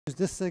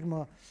this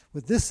sigma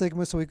with this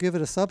sigma, so we give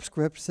it a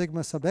subscript,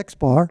 sigma sub x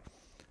bar.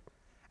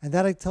 And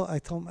that I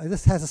told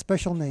this has a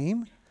special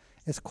name.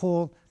 It's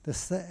called the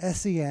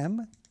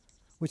SEM,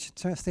 which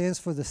stands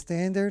for the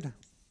standard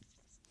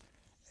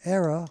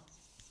error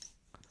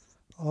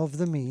of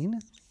the mean,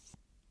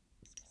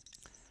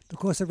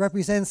 because it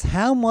represents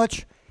how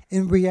much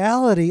in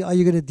reality are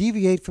you going to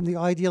deviate from the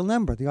ideal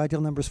number. The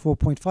ideal number is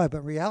 4.5, but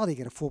in reality you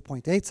get a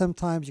 4.8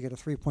 sometimes, you get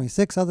a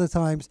 3.6 other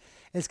times.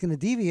 It's going to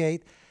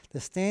deviate.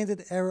 The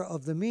standard error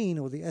of the mean,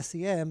 or the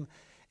SEM,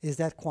 is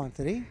that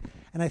quantity.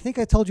 And I think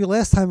I told you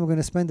last time we're going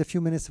to spend a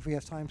few minutes, if we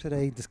have time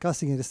today,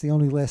 discussing it. It's the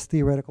only last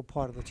theoretical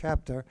part of the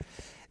chapter,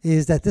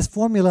 is that this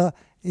formula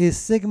is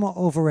sigma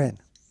over n,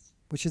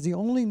 which is the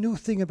only new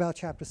thing about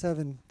chapter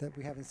 7 that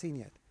we haven't seen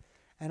yet.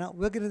 And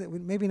we're going to,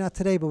 maybe not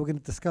today, but we're going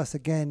to discuss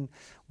again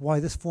why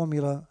this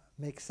formula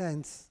makes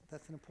sense.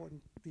 That's an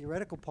important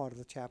theoretical part of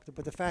the chapter.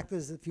 But the fact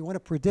is, if you want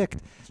to predict,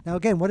 now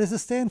again, what does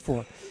this stand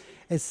for?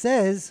 It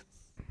says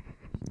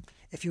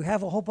if you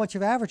have a whole bunch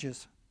of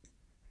averages,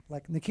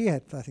 like Nikia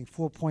had, I think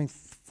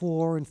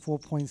 4.4 and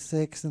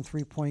 4.6 and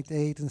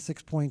 3.8 and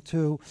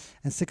 6.2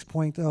 and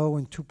 6.0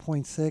 and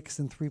 2.6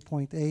 and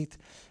 3.8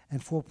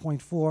 and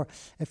 4.4.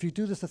 If you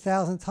do this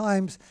 1,000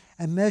 times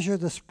and measure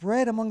the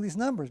spread among these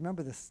numbers,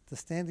 remember this, the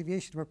standard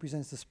deviation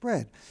represents the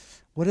spread.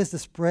 What is the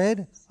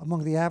spread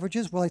among the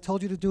averages? Well, I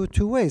told you to do it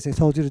two ways. I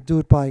told you to do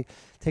it by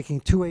taking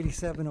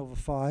 287 over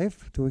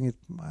 5, doing it,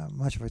 I'm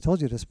not sure if I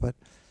told you this, but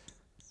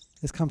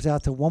this comes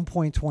out to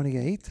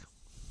 1.28.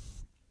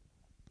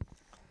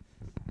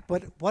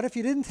 But what if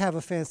you didn't have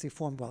a fancy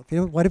formula?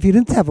 What if you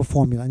didn't have a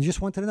formula and you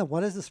just wanted to know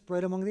what is the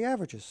spread among the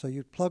averages? So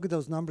you plug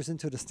those numbers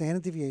into the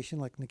standard deviation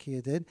like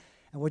Nikia did,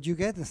 and what did you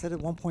get? Instead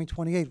of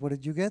 1.28, what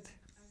did you get?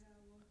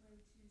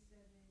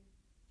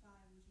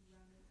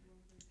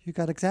 You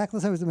got exactly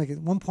the same as to make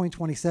it 1.27,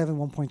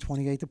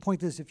 1.28. The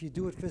point is, if you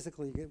do it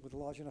physically, you get with a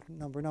large enough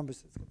number of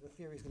numbers, the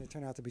theory is going to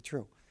turn out to be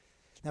true.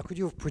 Now, could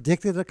you have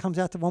predicted that it comes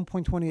out to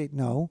 1.28?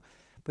 No.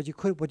 But you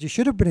could, what you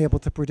should have been able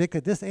to predict,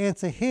 that this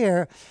answer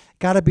here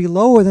got to be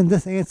lower than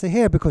this answer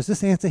here, because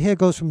this answer here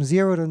goes from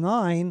 0 to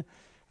 9,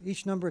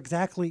 each number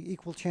exactly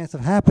equal chance of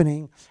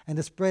happening, and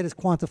the spread is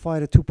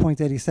quantified at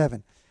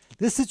 2.87.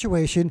 This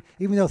situation,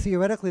 even though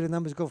theoretically the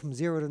numbers go from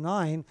 0 to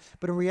 9,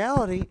 but in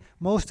reality,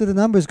 most of the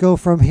numbers go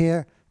from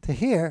here to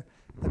here.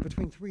 Like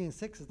between 3 and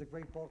 6 is the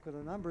great bulk of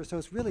the numbers, so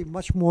it's really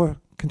much more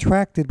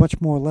contracted,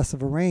 much more less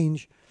of a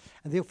range,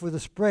 and therefore the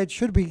spread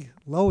should be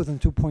lower than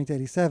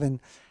 2.87.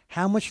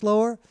 How much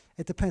lower?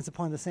 It depends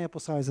upon the sample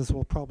sizes.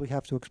 We'll probably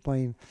have to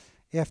explain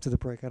after the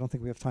break. I don't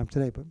think we have time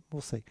today, but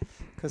we'll see.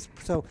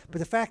 But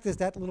the fact is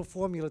that little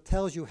formula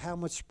tells you how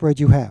much spread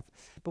you have.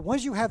 But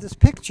once you have this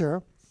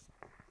picture,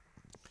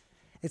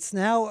 it's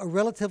now a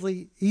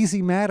relatively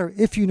easy matter,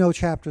 if you know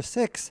chapter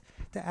 6,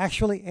 to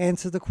actually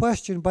answer the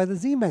question by the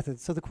z method.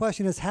 So the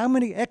question is, how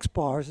many x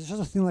bars, it's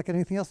just a thing like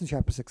anything else in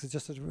chapter 6, it's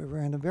just a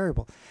random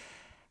variable.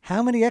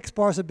 How many x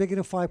bars are bigger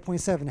than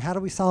 5.7? How do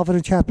we solve it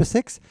in chapter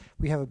 6?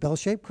 We have a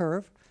bell-shaped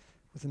curve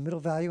with a middle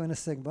value and a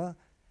sigma,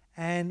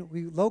 and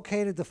we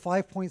located the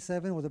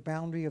 5.7, or the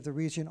boundary of the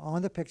region,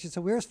 on the picture.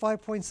 So where's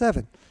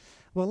 5.7?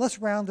 Well, let's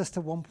round this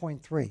to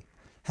 1.3.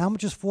 How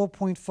much is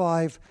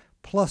 4.5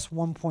 plus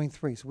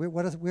 1.3? So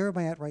where am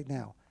I at right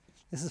now?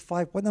 This is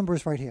 5. What number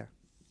is right here?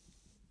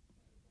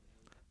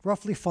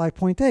 Roughly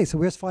 5.8. So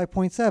where's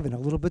 5.7? A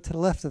little bit to the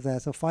left of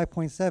that. So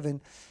 5.7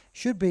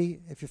 should be,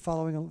 if you're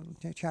following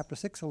chapter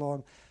 6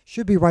 along,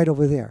 should be right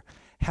over there.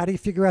 How do you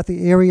figure out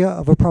the area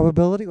of a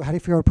probability? Or how do you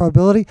figure out a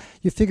probability?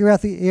 You figure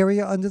out the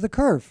area under the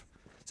curve.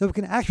 So we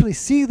can actually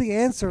see the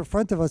answer in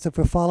front of us if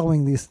we're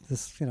following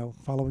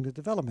following the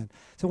development.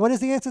 So what is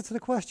the answer to the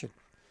question?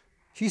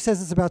 She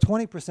says it's about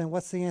 20%.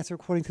 What's the answer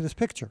according to this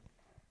picture?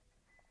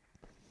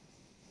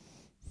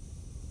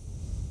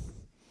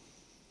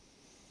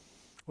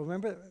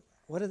 Remember,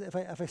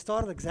 if I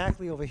started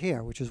exactly over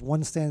here, which is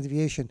one standard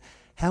deviation,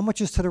 how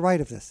much is to the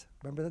right of this?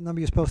 Remember that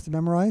number you're supposed to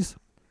memorize?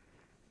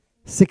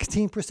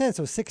 16%.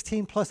 So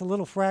 16 plus a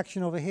little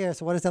fraction over here.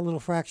 So what is that little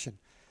fraction?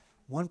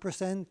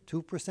 1%,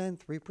 2%,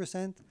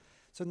 3%.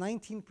 So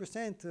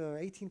 19% or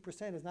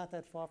 18% is not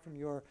that far from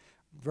your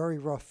very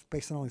rough,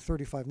 based on only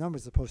 35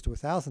 numbers as opposed to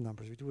 1,000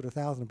 numbers. If you do it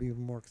 1,000, it'll be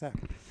even more exact.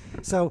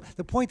 So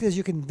the point is,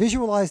 you can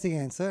visualize the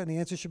answer, and the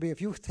answer should be,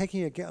 if you're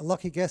taking a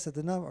lucky guess at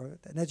the number, or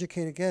an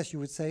educated guess, you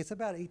would say it's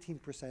about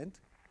 18%.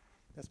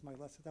 That's my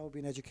lesson. That would be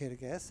an educated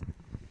guess,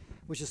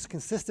 which is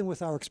consistent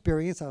with our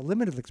experience, our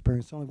limited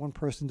experience. Only one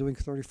person doing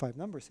 35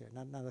 numbers here,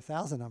 not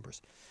 1,000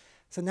 numbers.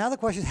 So now the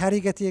question is, how do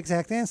you get the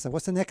exact answer?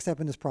 What's the next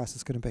step in this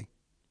process going to be?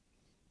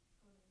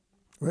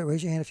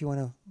 Raise your hand if you want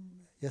to.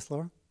 Yes,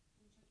 Laura?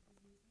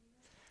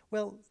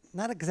 Well,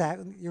 not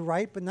exactly. You're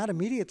right, but not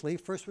immediately.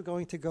 First, we're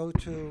going to go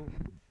to,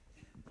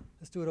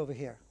 let's do it over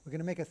here. We're going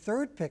to make a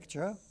third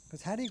picture,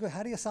 because how do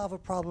you solve a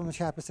problem in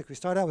chapter 6? We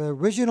start out with an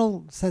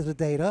original set of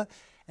data,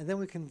 and then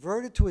we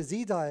convert it to a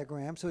Z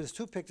diagram. So there's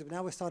two pictures, but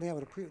now we're starting out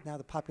with now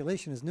the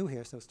population is new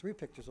here, so it's 3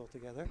 pictures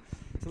altogether.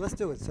 So let's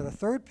do it. So the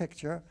third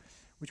picture,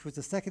 which was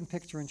the second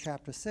picture in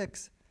chapter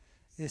 6,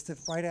 is to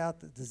write out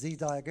the Z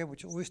diagram,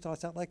 which always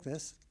starts out like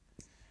this.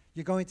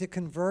 You're going to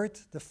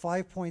convert the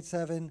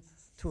 5.7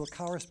 to a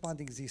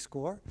corresponding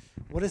z-score.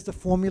 What is the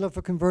formula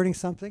for converting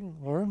something,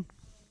 Laura?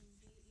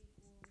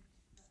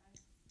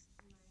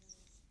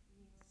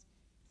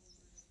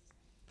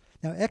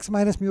 Now, x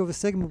minus mu over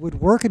sigma would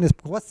work in this.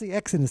 What's the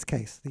x in this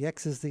case? The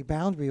x is the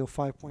boundary of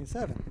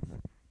 5.7.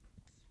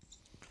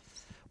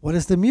 What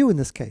is the mu in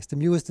this case? The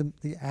mu is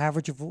the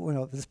average of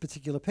this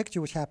particular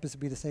picture, which happens to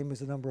be the same as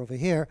the number over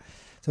here.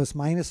 So it's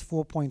minus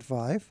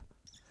 4.5.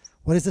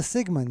 What is the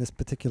sigma in this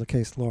particular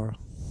case, Laura?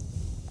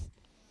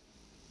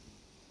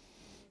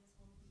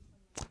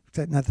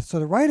 Now, so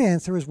the right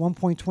answer is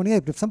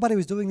 1.28. But if somebody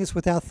was doing this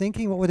without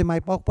thinking, what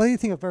do you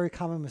think a very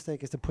common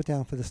mistake is to put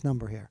down for this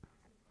number here?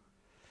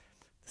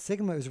 The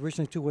sigma is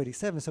originally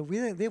 287. So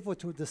therefore,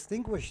 to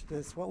distinguish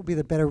this, what would be an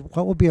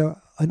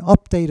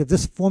update of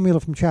this formula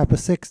from chapter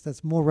 6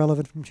 that's more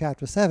relevant from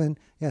chapter 7?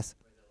 Yes.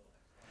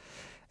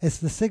 It's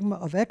the sigma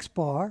of x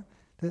bar,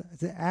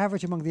 the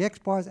average among the x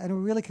bars, and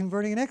we're really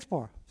converting an x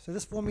bar. So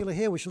this formula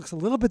here, which looks a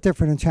little bit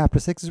different in chapter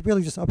 6, is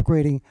really just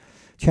upgrading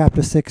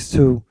chapter 6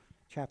 to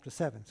chapter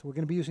 7. So we're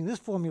going to be using this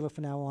formula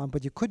from now on,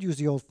 but you could use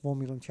the old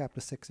formula in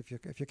chapter 6 if you're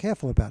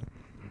careful about it.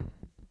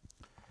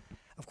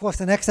 Of course,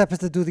 the next step is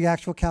to do the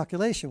actual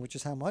calculation, which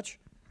is how much?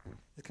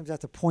 It comes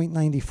out to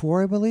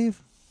 0.94, I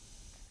believe.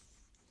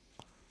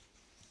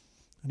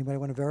 Anybody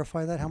want to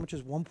verify that? How much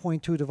is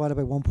 1.2 divided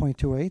by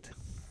 1.28?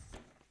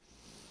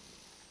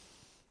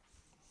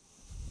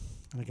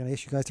 And I'm going to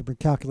ask you guys to bring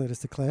calculators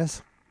to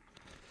class.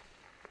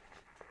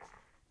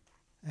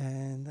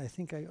 And I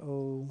think I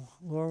owe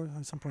Laura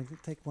at some point to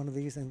take one of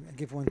these and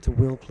give one to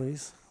Will,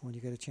 please, when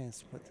you get a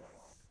chance. But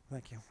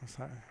thank you. I'm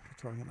sorry for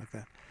throwing it like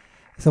that.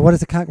 So what does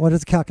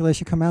the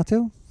calculation come out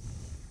to?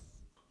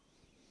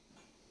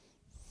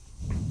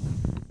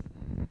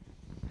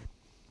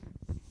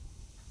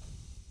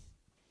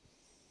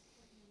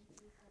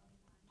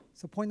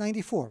 So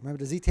 0.94. Remember,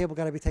 the z-table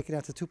got to be taken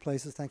out to two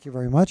places. Thank you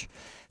very much.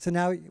 So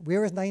now,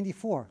 where is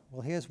 94?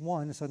 Well, here's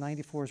 1, so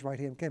 94 is right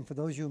here. Again, for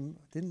those of you who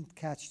didn't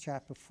catch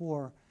chapter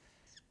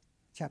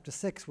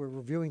 6, we're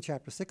reviewing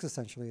chapter 6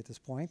 essentially at this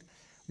point.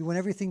 We want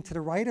everything to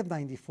the right of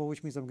 94,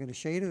 which means I'm going to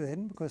shade it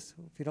in, because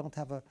if you don't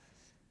have a...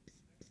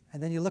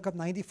 And then you look up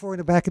 94 in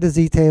the back of the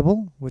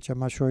z-table, which I'm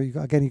not sure.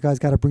 Again, you guys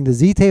got to bring the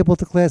z-table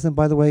to class. And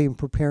by the way, in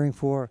preparing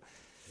for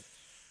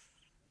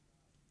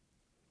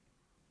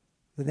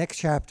the next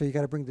chapter, you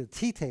got to bring the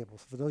t-table.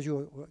 So for those of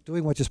you who are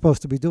doing what you're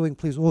supposed to be doing,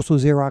 please also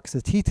Xerox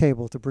the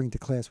t-table to bring to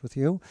class with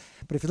you.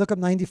 But if you look up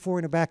 94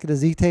 in the back of the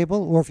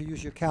z-table, or if you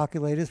use your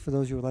calculators, for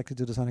those of you who would like to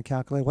do this on a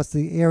calculator, what's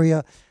the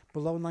area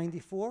below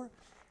 94?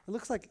 It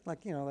looks like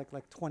 20,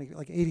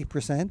 like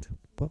 80%.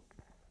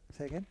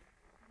 Say again.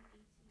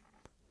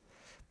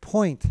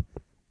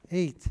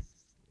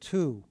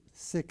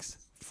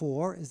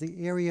 0.8264 is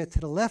the area to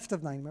the left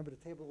of 9. Remember, the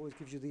table always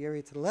gives you the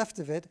area to the left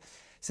of it.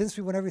 Since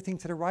we want everything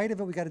to the right of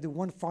it, we got to do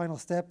one final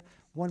step,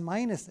 1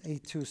 minus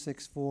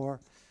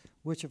 8264,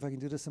 which, if I can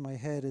do this in my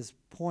head, is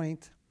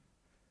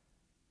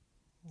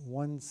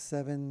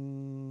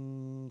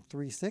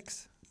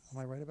 0.1736. Am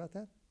I right about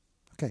that?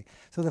 Okay,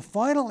 so the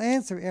final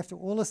answer after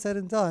all is said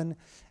and done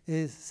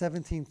is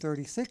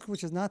 1736,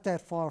 which is not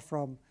that far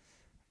from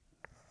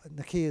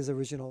Nakia's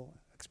original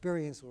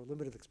experience or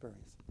limited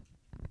experience.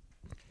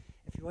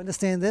 If you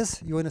understand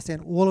this, you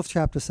understand all of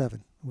chapter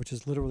 7, which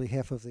is literally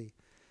half of the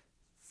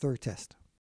third test.